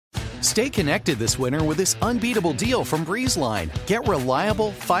Stay connected this winter with this unbeatable deal from BreezeLine. Get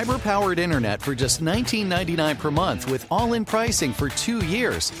reliable, fiber-powered internet for just $19.99 per month with all-in pricing for 2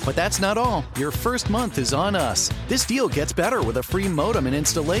 years. But that's not all. Your first month is on us. This deal gets better with a free modem and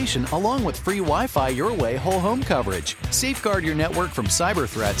installation, along with free Wi-Fi your way whole home coverage. Safeguard your network from cyber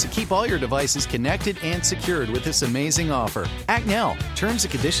threats and keep all your devices connected and secured with this amazing offer. Act now. Terms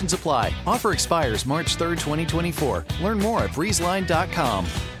and conditions apply. Offer expires March 3rd, 2024. Learn more at breezeline.com.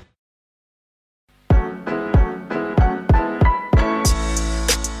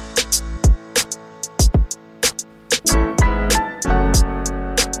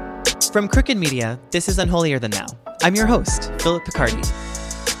 From Crooked Media, this is Unholier Than Thou. I'm your host, Philip Picardi.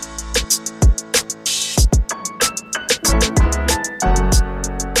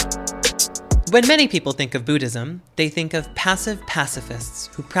 When many people think of Buddhism, they think of passive pacifists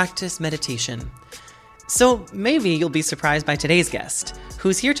who practice meditation. So maybe you'll be surprised by today's guest,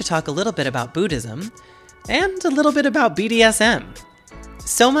 who's here to talk a little bit about Buddhism and a little bit about BDSM.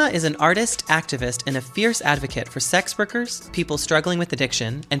 Soma is an artist, activist, and a fierce advocate for sex workers, people struggling with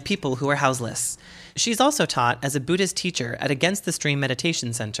addiction, and people who are houseless. She's also taught as a Buddhist teacher at Against the Stream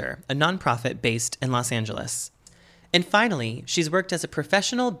Meditation Center, a nonprofit based in Los Angeles. And finally, she's worked as a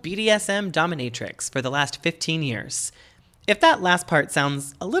professional BDSM dominatrix for the last 15 years. If that last part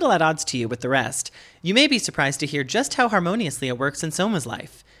sounds a little at odds to you with the rest, you may be surprised to hear just how harmoniously it works in Soma's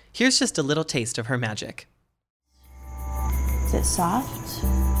life. Here's just a little taste of her magic. Is it soft?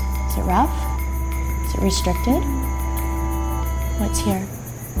 Is it rough? Is it restricted? What's here?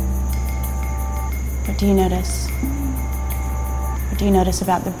 What do you notice? What do you notice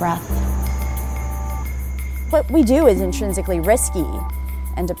about the breath? What we do is intrinsically risky,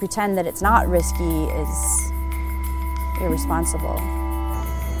 and to pretend that it's not risky is irresponsible.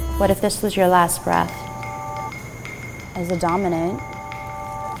 What if this was your last breath? As a dominant,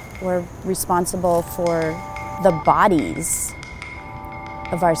 we're responsible for the bodies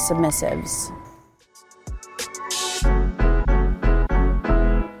of our submissives.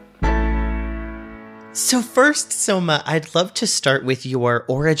 So first, Soma, I'd love to start with your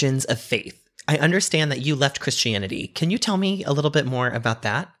origins of faith. I understand that you left Christianity. Can you tell me a little bit more about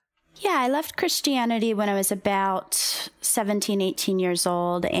that? Yeah, I left Christianity when I was about 17, 18 years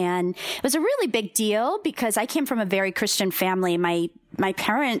old. And it was a really big deal because I came from a very Christian family. My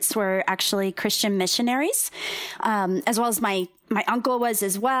parents were actually Christian missionaries, as well as my uncle was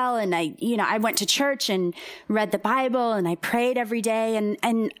as well. And I went to church and read the Bible and I prayed every day. And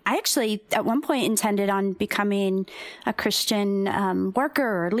I actually at one point intended on becoming a Christian,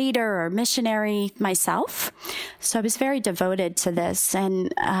 worker or leader or missionary myself. So I was very devoted to this.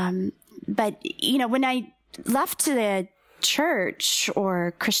 And, but when I left the church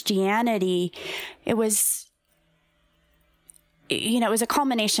or Christianity, it was a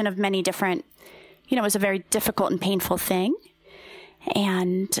culmination of many different, it was a very difficult and painful thing.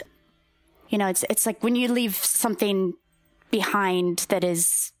 And, it's like when you leave something behind that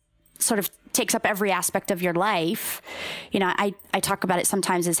is sort of takes up every aspect of your life, I talk about it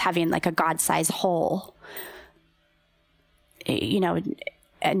sometimes as having like a God-sized hole,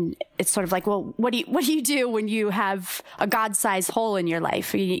 and it's sort of like, well, what do you do when you have a God-sized hole in your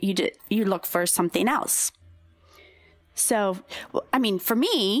life? You look for something else. So, I mean, for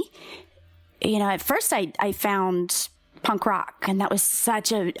me, at first I found punk rock, and that was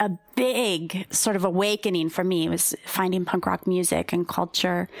such a big sort of awakening for me. It was finding punk rock music and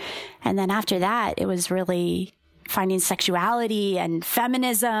culture. And then after that, it was really finding sexuality and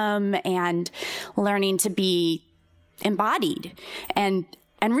feminism and learning to be embodied and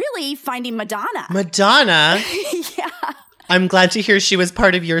really finding Madonna. Madonna? Yeah. I'm glad to hear she was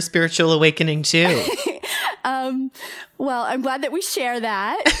part of your spiritual awakening too. Well, I'm glad that we share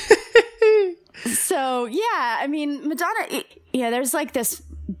that. So, yeah, I mean, Madonna, there's like this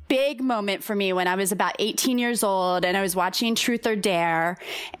big moment for me when I was about 18 years old and I was watching Truth or Dare.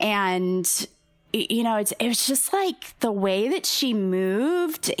 And, it was just like the way that she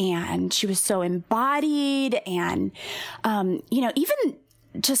moved, and she was so embodied, and, even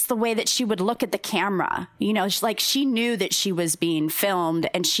just the way that she would look at the camera, like she knew that she was being filmed,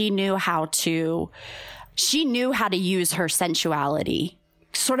 and she knew how to use her sensuality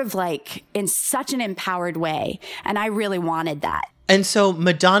sort of like in such an empowered way. And I really wanted that. And so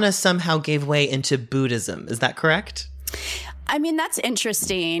Madonna somehow gave way into Buddhism. Is that correct? I mean, that's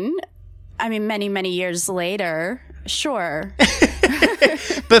interesting. I mean, many, many years later, sure.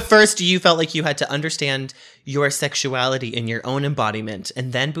 But first, you felt like you had to understand your sexuality in your own embodiment,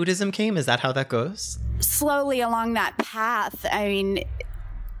 and then Buddhism came? Is that how that goes? Slowly along that path. I mean,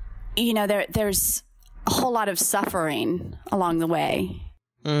 there's a whole lot of suffering along the way.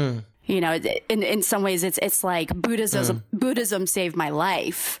 You know, in some ways, it's like Buddhism saved my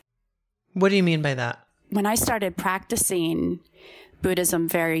life. What do you mean by that? When I started practicing Buddhism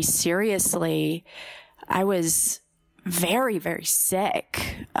very seriously, I was very, very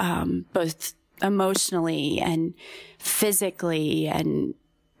sick, both emotionally and physically, and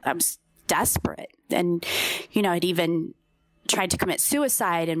I was desperate. And, you know, I'd even tried to commit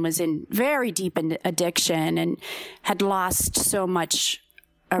suicide and was in very deep addiction and had lost so much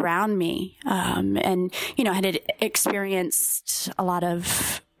around me. And, you know, had experienced a lot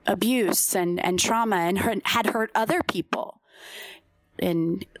of abuse and trauma and had hurt other people.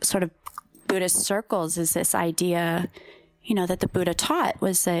 In sort of Buddhist circles is this idea, you know, that the Buddha taught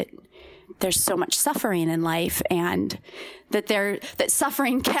was that there's so much suffering in life and that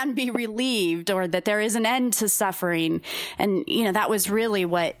suffering can be relieved, or that there is an end to suffering. And, you know, that was really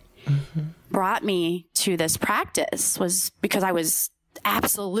what brought me to this practice, was because I was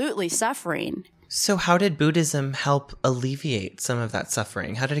absolutely suffering. So how did Buddhism help alleviate some of that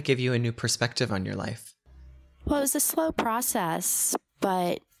suffering? How did it give you a new perspective on your life? Well, it was a slow process,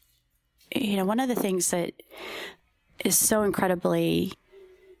 but, you know, one of the things that is so incredibly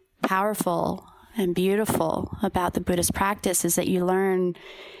powerful and beautiful about the Buddhist practice is that you learn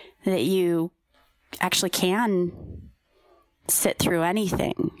that you actually can sit through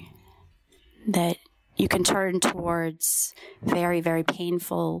anything, that you can turn towards very, very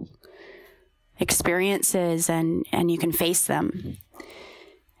painful experiences and you can face them.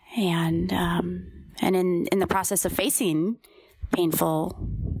 And in the process of facing painful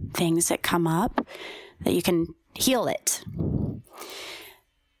things that come up, that you can heal it.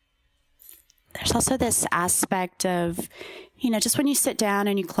 There's also this aspect of, you know, just when you sit down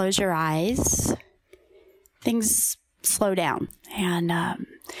and you close your eyes, things slow down. And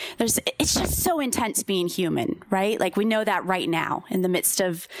it's just so intense being human, right? Like, we know that right now in the midst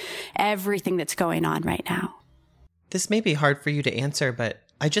of everything that's going on right now. This may be hard for you to answer, but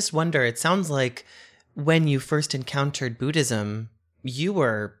I just wonder, it sounds like when you first encountered Buddhism, you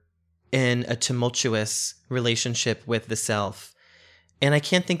were in a tumultuous relationship with the self. And I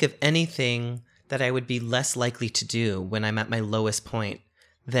can't think of anything that I would be less likely to do when I'm at my lowest point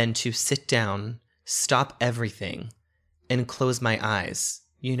than to sit down, stop everything, and close my eyes,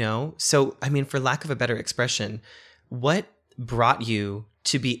 you know? So, I mean, for lack of a better expression, what brought you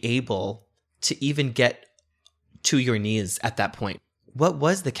to be able to even get to your knees at that point? What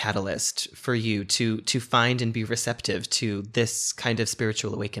was the catalyst for you to find and be receptive to this kind of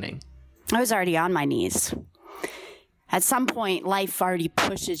spiritual awakening? I was already on my knees. At some point, life already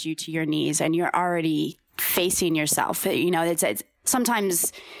pushes you to your knees and you're already facing yourself. You know, it's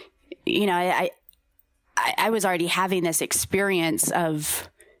sometimes, you know, I was already having this experience of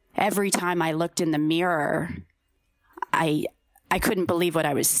every time I looked in the mirror, I couldn't believe what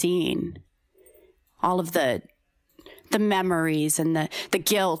I was seeing. All of the memories and the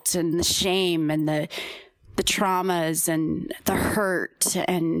guilt and the shame and the traumas and the hurt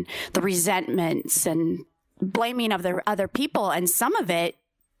and the resentments and blaming of the other people, and some of it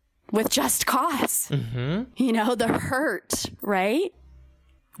with just cause. Mm-hmm. You know, the hurt, right?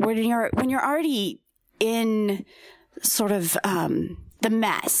 When you're already in sort of the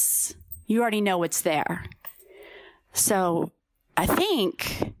mess, you already know what's there. So I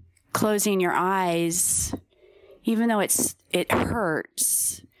think closing your eyes, even though it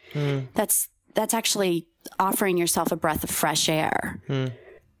hurts, that's actually offering yourself a breath of fresh air.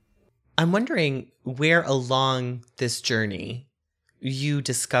 I'm wondering where along this journey you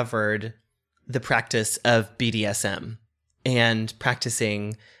discovered the practice of BDSM and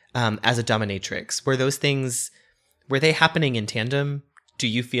practicing as a dominatrix. Were they happening in tandem? Do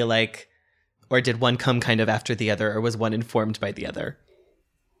you feel like, or did one come kind of after the other, or was one informed by the other?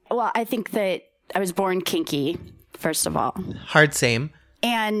 Well, I think that I was born kinky, first of all. Hard same.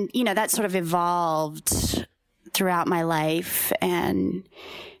 And, you know, that sort of evolved throughout my life. And,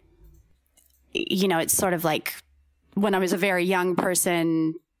 you know, it's sort of like when I was a very young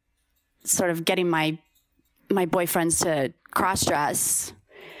person, sort of getting my boyfriends to cross-dress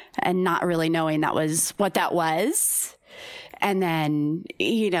and not really knowing that was what that was. And then,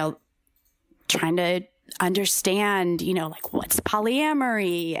 you know, trying to understand, you know, like, what's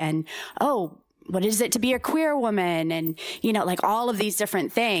polyamory and, oh, what is it to be a queer woman? And, you know, like all of these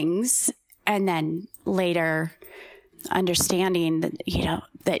different things. And then later understanding that, you know,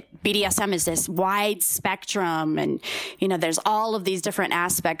 that BDSM is this wide spectrum and, you know, there's all of these different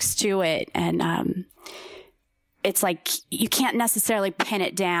aspects to it. And, it's like, you can't necessarily pin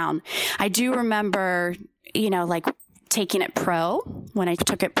it down. I do remember, you know, like taking it pro when I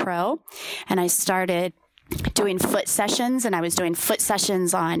took it pro and I started doing foot sessions, and I was doing foot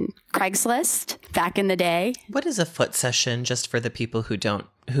sessions on Craigslist back in the day. What is a foot session, just for the people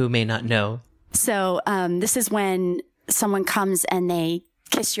who may not know? So this is when someone comes and they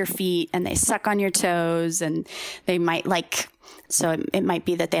kiss your feet and they suck on your toes, and they might it might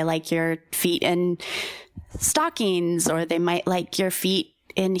be that they like your feet in stockings, or they might like your feet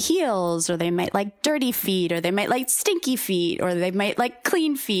in heels, or they might like dirty feet, or they might like stinky feet, or they might like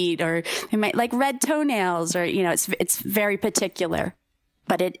clean feet, or they might like red toenails, or, it's very particular,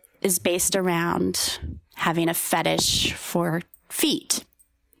 but it is based around having a fetish for feet.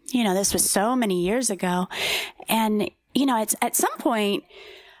 This was so many years ago. And, it's at some point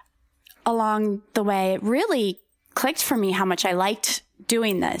along the way, it really clicked for me how much I liked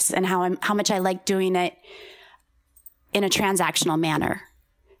doing this, and how much I liked doing it in a transactional manner.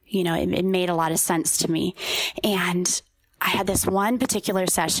 It made a lot of sense to me. And I had this one particular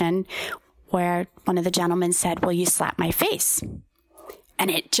session where one of the gentlemen said, "Will you slap my face?"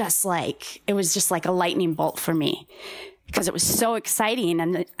 And it was just like a lightning bolt for me, because it was so exciting.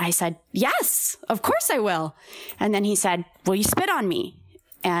 And I said, "Yes, of course I will." And then he said, "Will you spit on me?"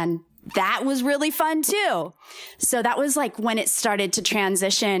 And that was really fun too. So that was like when it started to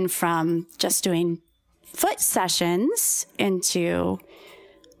transition from just doing foot sessions into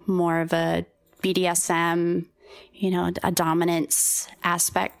more of a BDSM, a dominance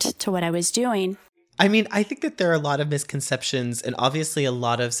aspect to what I was doing. I mean, I think that there are a lot of misconceptions and obviously a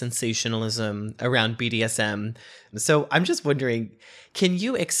lot of sensationalism around BDSM. So I'm just wondering, can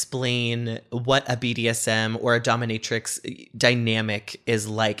you explain what a BDSM or a dominatrix dynamic is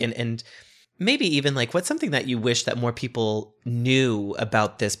like? And maybe even like, what's something that you wish that more people knew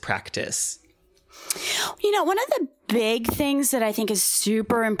about this practice? One of the big things that I think is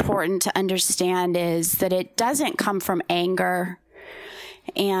super important to understand is that it doesn't come from anger.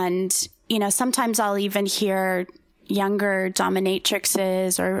 And, sometimes I'll even hear younger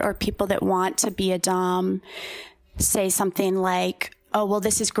dominatrixes or people that want to be a dom say something like, "Oh, well,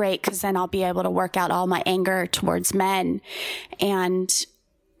 this is great because then I'll be able to work out all my anger towards men." And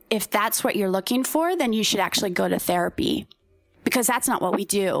if that's what you're looking for, then you should actually go to therapy, because that's not what we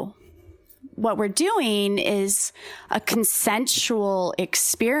do. What we're doing is a consensual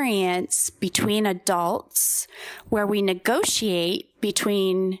experience between adults where we negotiate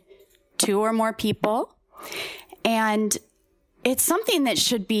between two or more people. And it's something that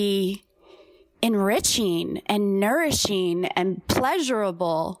should be enriching and nourishing and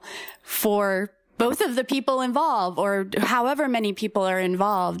pleasurable for both of the people involved, or however many people are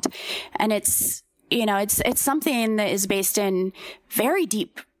involved. And it's something that is based in very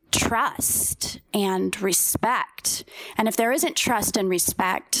deep trust and respect. And if there isn't trust and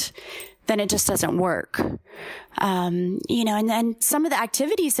respect, then it just doesn't work. And then some of the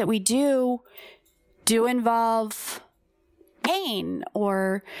activities that we do involve pain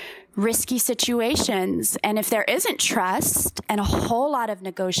or risky situations. And if there isn't trust and a whole lot of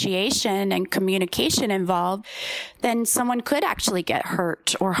negotiation and communication involved, then someone could actually get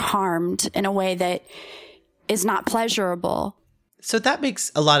hurt or harmed in a way that is not pleasurable. So that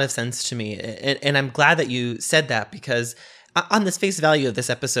makes a lot of sense to me. And I'm glad that you said that, because on this face value of this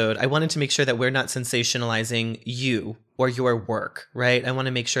episode, I wanted to make sure that we're not sensationalizing you or your work, right? I want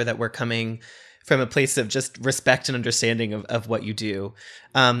to make sure that we're coming from a place of just respect and understanding of what you do.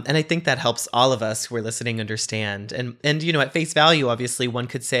 And I think that helps all of us who are listening understand. And at face value, obviously, one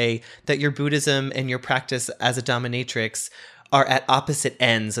could say that your Buddhism and your practice as a dominatrix are at opposite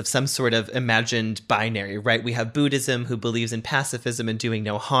ends of some sort of imagined binary, right? We have Buddhism, who believes in pacifism and doing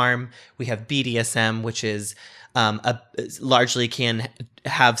no harm. We have BDSM, which is largely can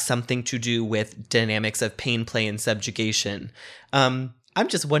have something to do with dynamics of pain, play, and subjugation. I'm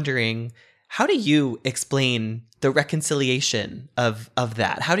just wondering, how do you explain the reconciliation of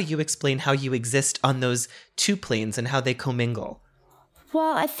that? How do you explain how you exist on those two planes and how they commingle?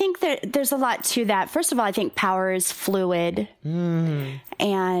 Well, I think that there's a lot to that. First of all, I think power is fluid.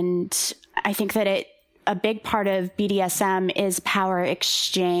 And I think that a big part of BDSM is power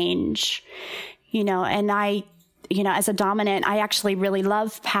exchange, and I, as a dominant, I actually really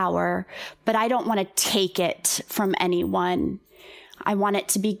love power, but I don't want to take it from anyone. I want it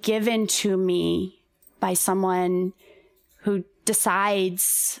to be given to me by someone who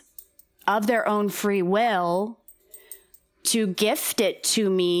decides of their own free will to gift it to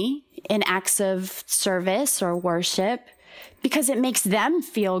me in acts of service or worship because it makes them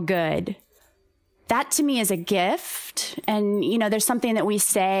feel good. That to me is a gift. And, there's something that we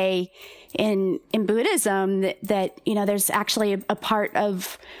say in Buddhism that there's actually a part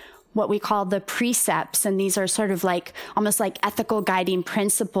of what we call the precepts. And these are sort of like almost like ethical guiding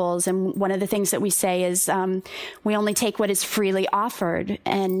principles. And one of the things that we say is we only take what is freely offered.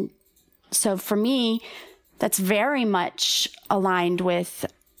 And so for me, that's very much aligned with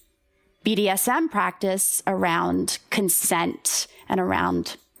BDSM practice around consent and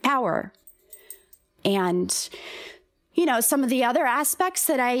around power. And, you know, some of the other aspects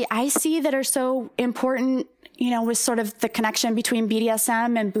that I see that are so important, you know, with sort of the connection between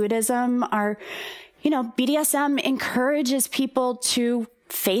BDSM and Buddhism are, you know, BDSM encourages people to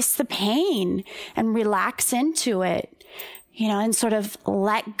face the pain and relax into it, you know, and sort of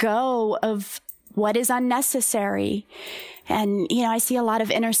let go of what is unnecessary. And, you know, I see a lot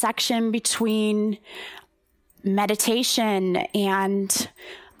of intersection between meditation and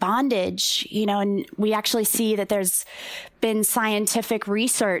bondage, you know, and we actually see that there's been scientific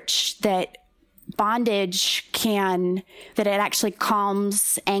research that bondage that it actually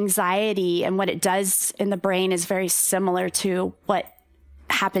calms anxiety, and what it does in the brain is very similar to what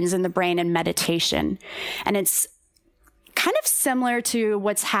happens in the brain in meditation. And it's kind of similar to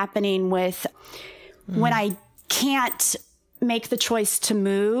what's happening with when I can't make the choice to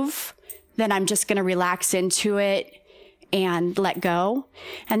move, then I'm just going to relax into it and let go.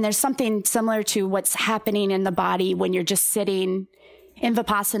 And there's something similar to what's happening in the body when you're just sitting in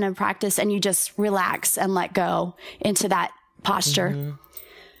Vipassana practice and you just relax and let go into that posture.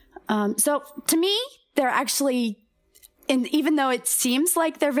 So to me, they're actually, and even though it seems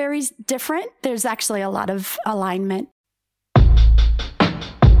like they're very different, there's actually a lot of alignment.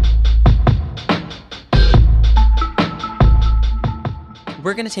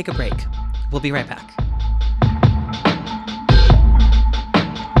 We're going to take a break. We'll be right back.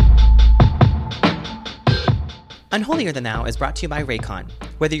 Unholier Than Thou is brought to you by Raycon.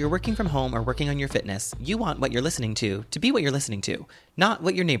 Whether you're working from home or working on your fitness, you want what you're listening to be what you're listening to, not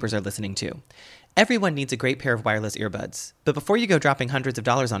what your neighbors are listening to. Everyone needs a great pair of wireless earbuds, but before you go dropping hundreds of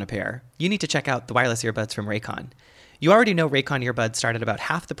dollars on a pair, you need to check out the wireless earbuds from Raycon. You already know Raycon earbuds start at about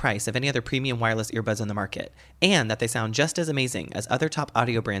half the price of any other premium wireless earbuds on the market, and that they sound just as amazing as other top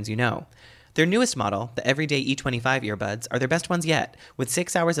audio brands you know. Their newest model, the Everyday E25 earbuds, are their best ones yet, with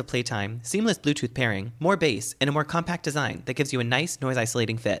 6 hours of playtime, seamless Bluetooth pairing, more bass, and a more compact design that gives you a nice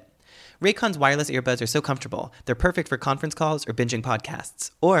noise-isolating fit. Raycon's wireless earbuds are so comfortable, they're perfect for conference calls or binging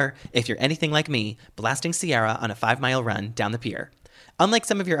podcasts, or, if you're anything like me, blasting Sierra on a 5-mile run down the pier. Unlike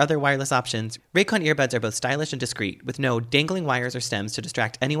some of your other wireless options, Raycon earbuds are both stylish and discreet, with no dangling wires or stems to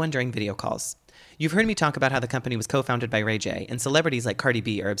distract anyone during video calls. You've heard me talk about how the company was co-founded by Ray J, and celebrities like Cardi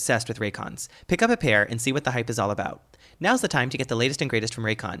B are obsessed with Raycons. Pick up a pair and see what the hype is all about. Now's the time to get the latest and greatest from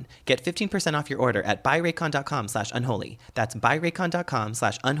Raycon. Get 15% off your order at buyraycon.com/unholy. That's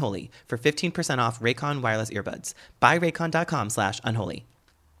buyraycon.com/unholy for 15% off Raycon wireless earbuds. buyraycon.com/unholy.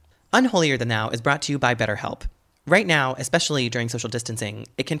 Unholier Than Thou is brought to you by BetterHelp. Right now, especially during social distancing,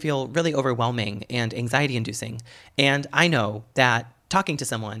 it can feel really overwhelming and anxiety-inducing. And I know that talking to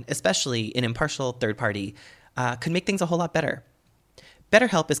someone, especially an impartial third party, could make things a whole lot better.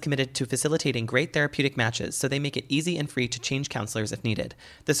 BetterHelp is committed to facilitating great therapeutic matches, so they make it easy and free to change counselors if needed.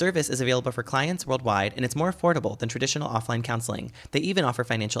 The service is available for clients worldwide, and it's more affordable than traditional offline counseling. They even offer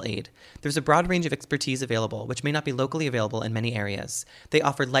financial aid. There's a broad range of expertise available, which may not be locally available in many areas. They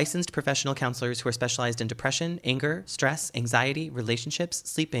offer licensed professional counselors who are specialized in depression, anger, stress, anxiety, relationships,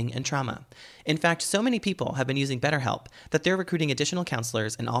 sleeping, and trauma. In fact, so many people have been using BetterHelp that they're recruiting additional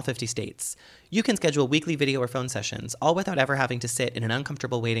counselors in all 50 states. You can schedule weekly video or phone sessions, all without ever having to sit in an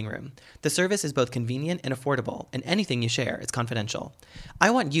uncomfortable waiting room. The service is both convenient and affordable, and anything you share is confidential. I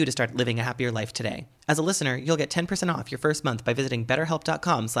want you to start living a happier life today. As a listener, you'll get 10% off your first month by visiting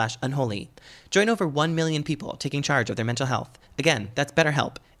betterhelp.com/unholy. Join over 1 million people taking charge of their mental health. Again, that's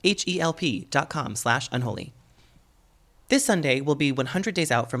BetterHelp, HELP.com/unholy. This Sunday will be 100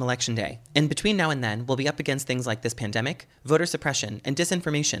 days out from Election Day, and between now and then, we'll be up against things like this pandemic, voter suppression, and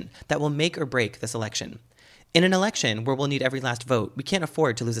disinformation that will make or break this election. In an election where we'll need every last vote, we can't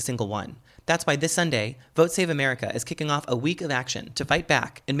afford to lose a single one. That's why this Sunday, Vote Save America is kicking off a week of action to fight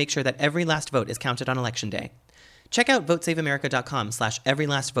back and make sure that every last vote is counted on Election Day. Check out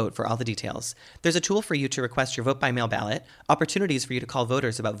votesaveamerica.com/everylastvote for all the details. There's a tool for you to request your vote by mail ballot, opportunities for you to call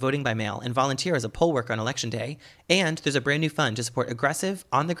voters about voting by mail and volunteer as a poll worker on Election Day, and there's a brand new fund to support aggressive,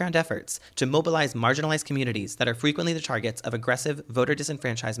 on-the-ground efforts to mobilize marginalized communities that are frequently the targets of aggressive voter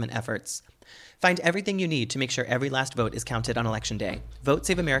disenfranchisement efforts. Find everything you need to make sure every last vote is counted on Election Day.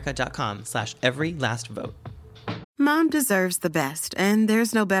 VoteSaveAmerica.com/everylastvote. Mom deserves the best, and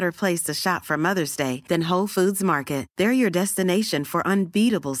there's no better place to shop for Mother's Day than Whole Foods Market. They're your destination for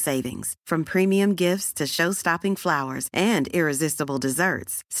unbeatable savings, from premium gifts to show-stopping flowers and irresistible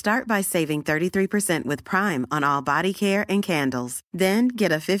desserts. Start by saving 33% with Prime on all body care and candles. Then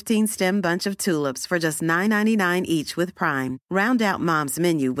get a 15-stem bunch of tulips for just $9.99 each with Prime. Round out Mom's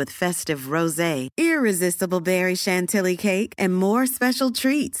menu with festive rosé, irresistible berry chantilly cake, and more special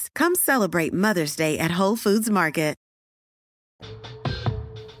treats. Come celebrate Mother's Day at Whole Foods Market.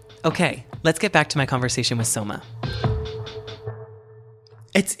 Okay, let's get back to my conversation with Soma.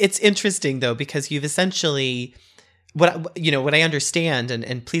 It's interesting though, because you've essentially what I understand,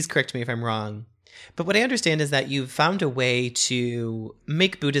 and please correct me if I'm wrong, but what I understand is that you've found a way to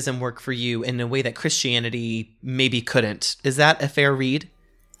make Buddhism work for you in a way that Christianity maybe couldn't. Is that a fair read?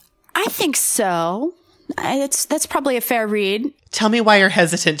 I think so. That's probably a fair read. Tell me why you're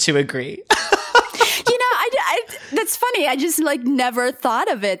hesitant to agree. That's funny. I just never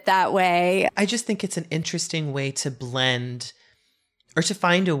thought of it that way. I just think it's an interesting way to blend or to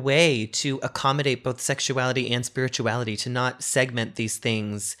find a way to accommodate both sexuality and spirituality, to not segment these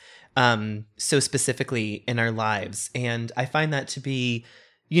things so specifically in our lives. And I find that to be,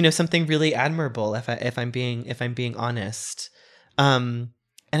 something really admirable if I'm being honest. And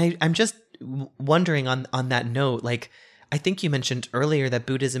I'm just wondering on that note, I think you mentioned earlier that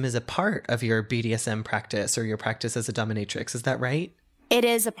Buddhism is a part of your BDSM practice or your practice as a dominatrix. Is that right? It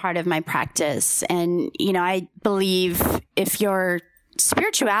is a part of my practice. And, I believe if your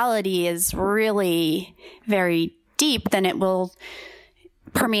spirituality is really very deep, then it will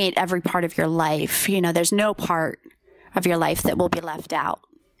permeate every part of your life. There's no part of your life that will be left out.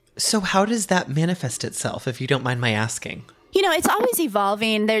 So how does that manifest itself, if you don't mind my asking? It's always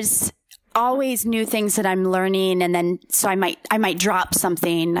evolving. There's always new things that I'm learning, and then so I might drop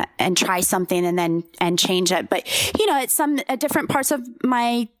something and try something and change it. But at different parts of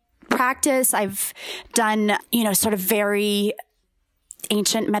my practice, I've done sort of very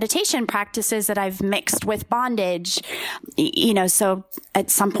ancient meditation practices that I've mixed with bondage. So at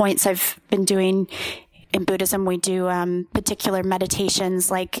some points I've been doing. In Buddhism, we do particular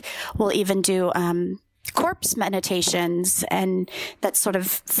meditations, like we'll even do corpse meditations, and that's sort of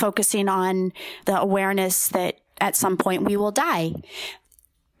focusing on the awareness that at some point we will die.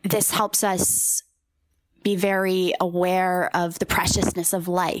 This helps us be very aware of the preciousness of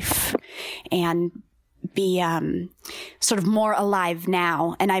life and be sort of more alive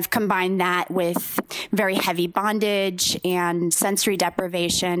now. And I've combined that with very heavy bondage and sensory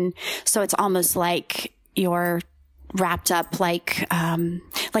deprivation. So it's almost like you're wrapped up like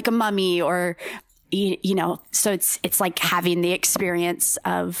a mummy, or so it's like having the experience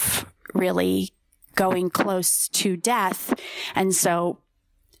of really going close to death. And so,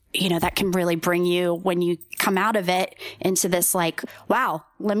 that can really bring you, when you come out of it, into this wow,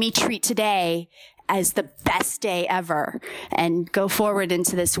 let me treat today as the best day ever and go forward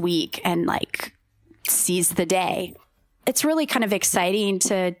into this week and seize the day. It's really kind of exciting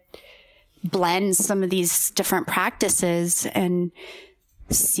to blend some of these different practices and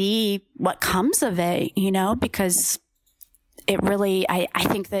see what comes of it, because it really, I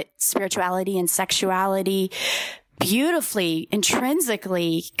think that spirituality and sexuality beautifully,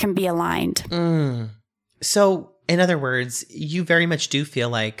 intrinsically can be aligned. So, in other words, you very much do feel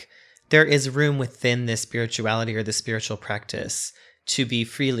like there is room within this spirituality or the spiritual practice to be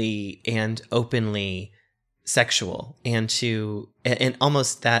freely and openly sexual, and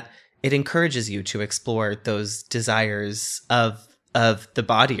almost that it encourages you to explore those desires of the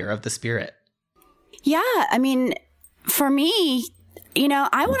body or of the spirit. Yeah. I mean, for me,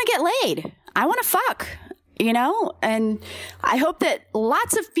 I want to get laid. I want to fuck, and I hope that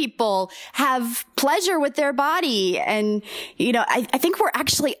lots of people have pleasure with their body. And, I think we're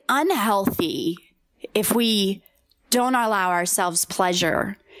actually unhealthy if we don't allow ourselves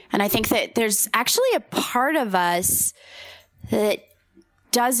pleasure. And I think that there's actually a part of us that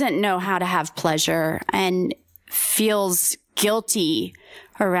doesn't know how to have pleasure and feels guilty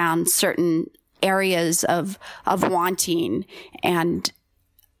around certain areas of wanting. And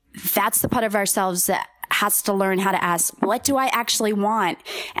that's the part of ourselves that has to learn how to ask, what do I actually want?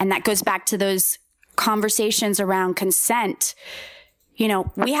 And that goes back to those conversations around consent.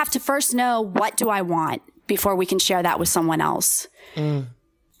 We have to first know, what do I want, before we can share that with someone else.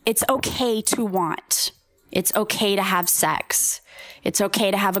 It's okay to want. It's okay to have sex. It's okay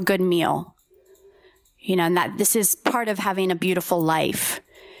to have a good meal. And that this is part of having a beautiful life.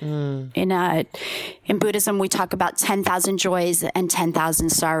 In Buddhism, we talk about 10,000 joys and 10,000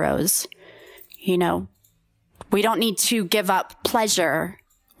 sorrows. We don't need to give up pleasure.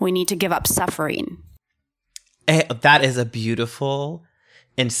 We need to give up suffering. That is a beautiful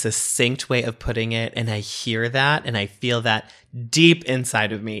and succinct way of putting it. And I hear that and I feel that deep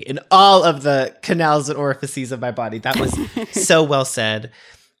inside of me, in all of the canals and orifices of my body. That was so well said.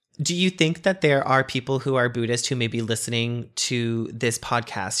 Do you think that there are people who are Buddhist who may be listening to this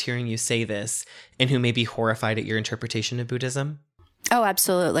podcast, hearing you say this, and who may be horrified at your interpretation of Buddhism? Oh,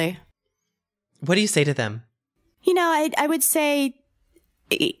 absolutely. What do you say to them? I would say,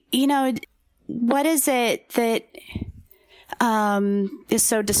 what is it that is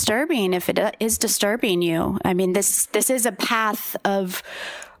so disturbing if it is disturbing you? I mean, this is a path of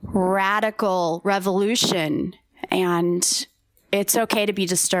radical revolution, and it's okay to be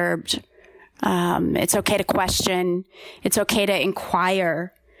disturbed. It's okay to question. It's okay to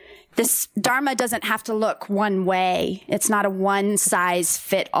inquire. This Dharma doesn't have to look one way. It's not a one size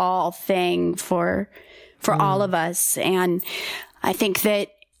fit all thing for all of us. And I think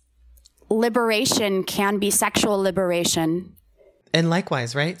that liberation can be sexual liberation. And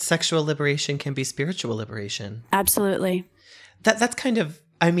likewise, right? Sexual liberation can be spiritual liberation. Absolutely. That's kind of,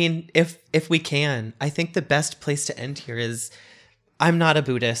 I mean, if we can, I think the best place to end here is, I'm not a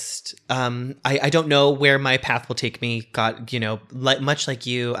Buddhist. I don't know where my path will take me. God, much like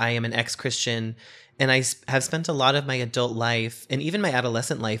you, I am an ex-Christian, and I have spent a lot of my adult life and even my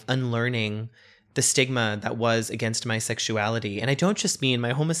adolescent life unlearning the stigma that was against my sexuality. And I don't just mean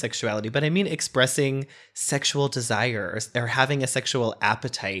my homosexuality, but I mean expressing sexual desire or having a sexual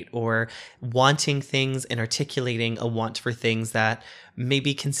appetite or wanting things and articulating a want for things that may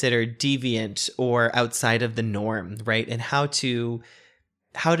be considered deviant or outside of the norm, right? And how to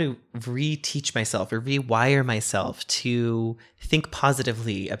reteach myself or rewire myself to think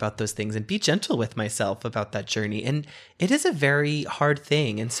positively about those things and be gentle with myself about that journey. And it is a very hard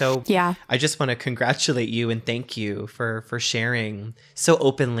thing. And so I just want to congratulate you and thank you for sharing so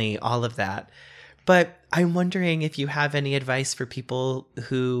openly all of that. But I'm wondering if you have any advice for people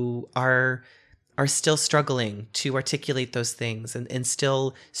who are still struggling to articulate those things and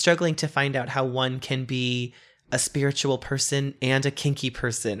still struggling to find out how one can be a spiritual person and a kinky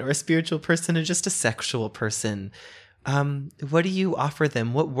person, or a spiritual person and just a sexual person. What do you offer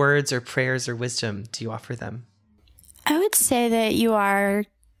them? What words or prayers or wisdom do you offer them? I would say that you are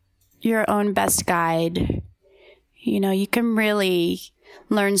your own best guide. You can really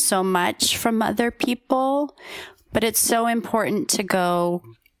learn so much from other people, but it's so important to go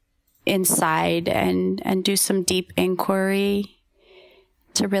inside and do some deep inquiry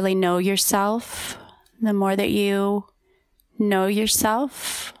to really know yourself. The more that you know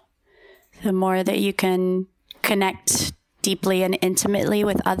yourself, the more that you can connect deeply and intimately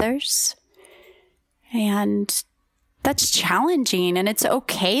with others. And that's challenging, and it's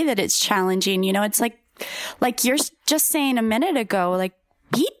okay that it's challenging. It's like you're just saying a minute ago, like,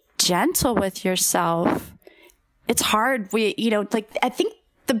 be gentle with yourself. It's hard. I think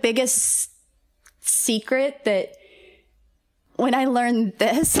the biggest secret that when I learned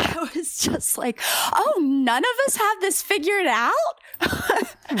this, I was just like, oh, none of us have this figured out.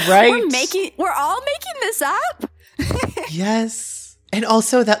 Right. We're all making this up. Yes. And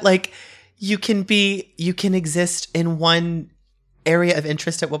also that you can exist in one area of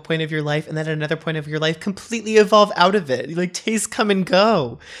interest at one point of your life, and then at another point of your life completely evolve out of it. Tastes come and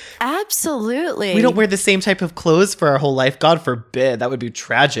go. Absolutely. We don't wear the same type of clothes for our whole life. God forbid. That would be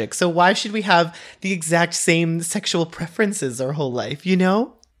tragic. So why should we have the exact same sexual preferences our whole life,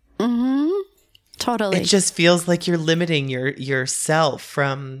 Mm-hmm. Totally. It just feels like you're limiting yourself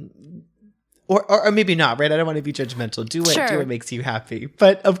from... Or maybe not, right? I don't want to be judgmental. Do what makes you happy.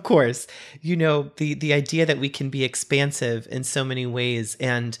 But of course, the idea that we can be expansive in so many ways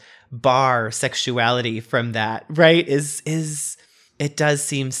and bar sexuality from that, right, is it does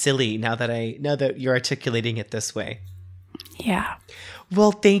seem silly now that you're articulating it this way. Yeah.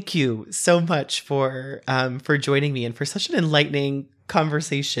 Well, thank you so much for joining me and for such an enlightening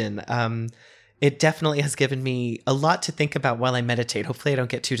conversation. It definitely has given me a lot to think about while I meditate. Hopefully I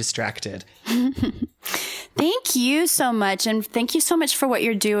don't get too distracted. Thank you so much. And thank you so much for what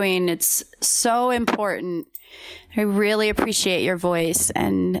you're doing. It's so important. I really appreciate your voice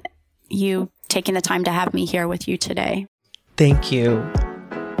and you taking the time to have me here with you today. Thank you.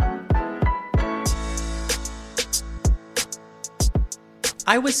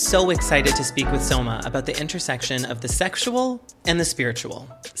 I was so excited to speak with Soma about the intersection of the sexual and the spiritual,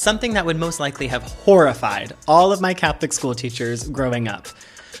 something that would most likely have horrified all of my Catholic school teachers growing up.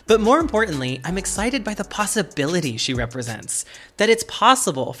 But more importantly, I'm excited by the possibility she represents. That it's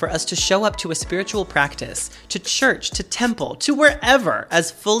possible for us to show up to a spiritual practice, to church, to temple, to wherever,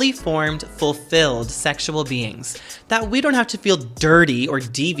 as fully formed, fulfilled sexual beings. That we don't have to feel dirty or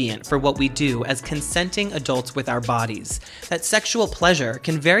deviant for what we do as consenting adults with our bodies. That sexual pleasure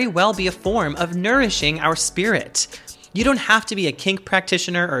can very well be a form of nourishing our spirit. You don't have to be a kink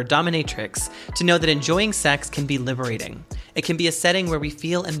practitioner or a dominatrix to know that enjoying sex can be liberating. It can be a setting where we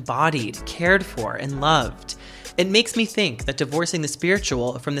feel embodied, cared for, and loved. It makes me think that divorcing the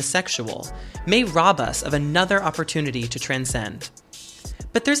spiritual from the sexual may rob us of another opportunity to transcend.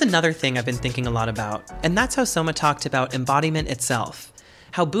 But there's another thing I've been thinking a lot about, and that's how Soma talked about embodiment itself.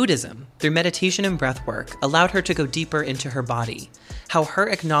 How Buddhism, through meditation and breath work, allowed her to go deeper into her body. How her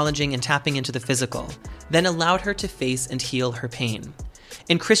acknowledging and tapping into the physical then allowed her to face and heal her pain.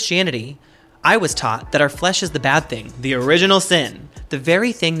 In Christianity, I was taught that our flesh is the bad thing, the original sin, the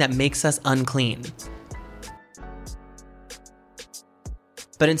very thing that makes us unclean.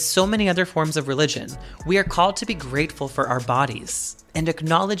 But in so many other forms of religion, we are called to be grateful for our bodies and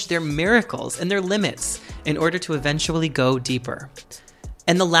acknowledge their miracles and their limits in order to eventually go deeper.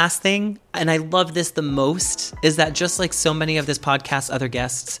 And the last thing, and I love this the most, is that just like so many of this podcast's other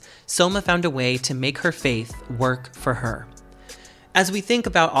guests, Soma found a way to make her faith work for her. As we think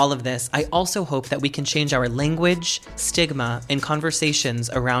about all of this, I also hope that we can change our language, stigma, and conversations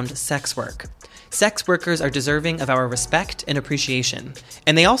around sex work. Sex workers are deserving of our respect and appreciation,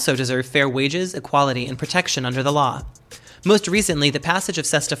 and they also deserve fair wages, equality, and protection under the law. Most recently, the passage of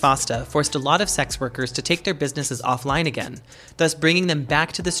Sesta Fosta forced a lot of sex workers to take their businesses offline again, thus bringing them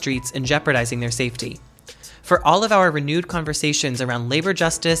back to the streets and jeopardizing their safety. For all of our renewed conversations around labor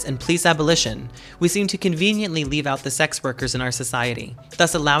justice and police abolition, we seem to conveniently leave out the sex workers in our society,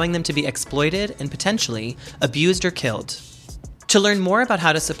 thus allowing them to be exploited and potentially abused or killed. To learn more about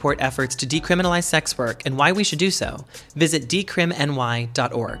how to support efforts to decriminalize sex work and why we should do so, visit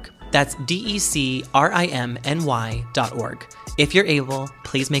decrimny.org. That's decrimny.org. If you're able,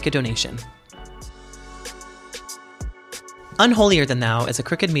 please make a donation. Unholier Than Thou is a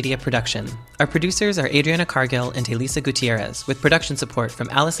Crooked Media production. Our producers are Adriana Cargill and Elisa Gutierrez, with production support from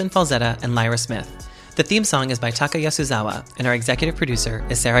Allison Falzetta and Lyra Smith. The theme song is by Taka Yasuzawa, and our executive producer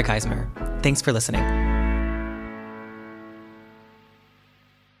is Sarah Geismer. Thanks for listening.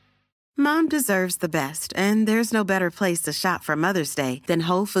 Mom deserves the best, and there's no better place to shop for Mother's Day than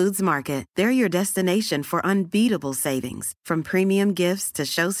Whole Foods Market. They're your destination for unbeatable savings, from premium gifts to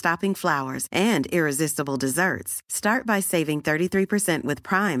show-stopping flowers and irresistible desserts. Start by saving 33% with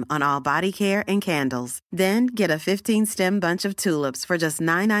Prime on all body care and candles. Then get a 15-stem bunch of tulips for just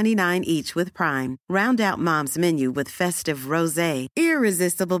 $9.99 each with Prime. Round out Mom's menu with festive rosé,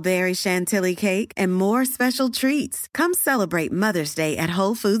 irresistible berry chantilly cake, and more special treats. Come celebrate Mother's Day at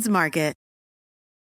Whole Foods Market.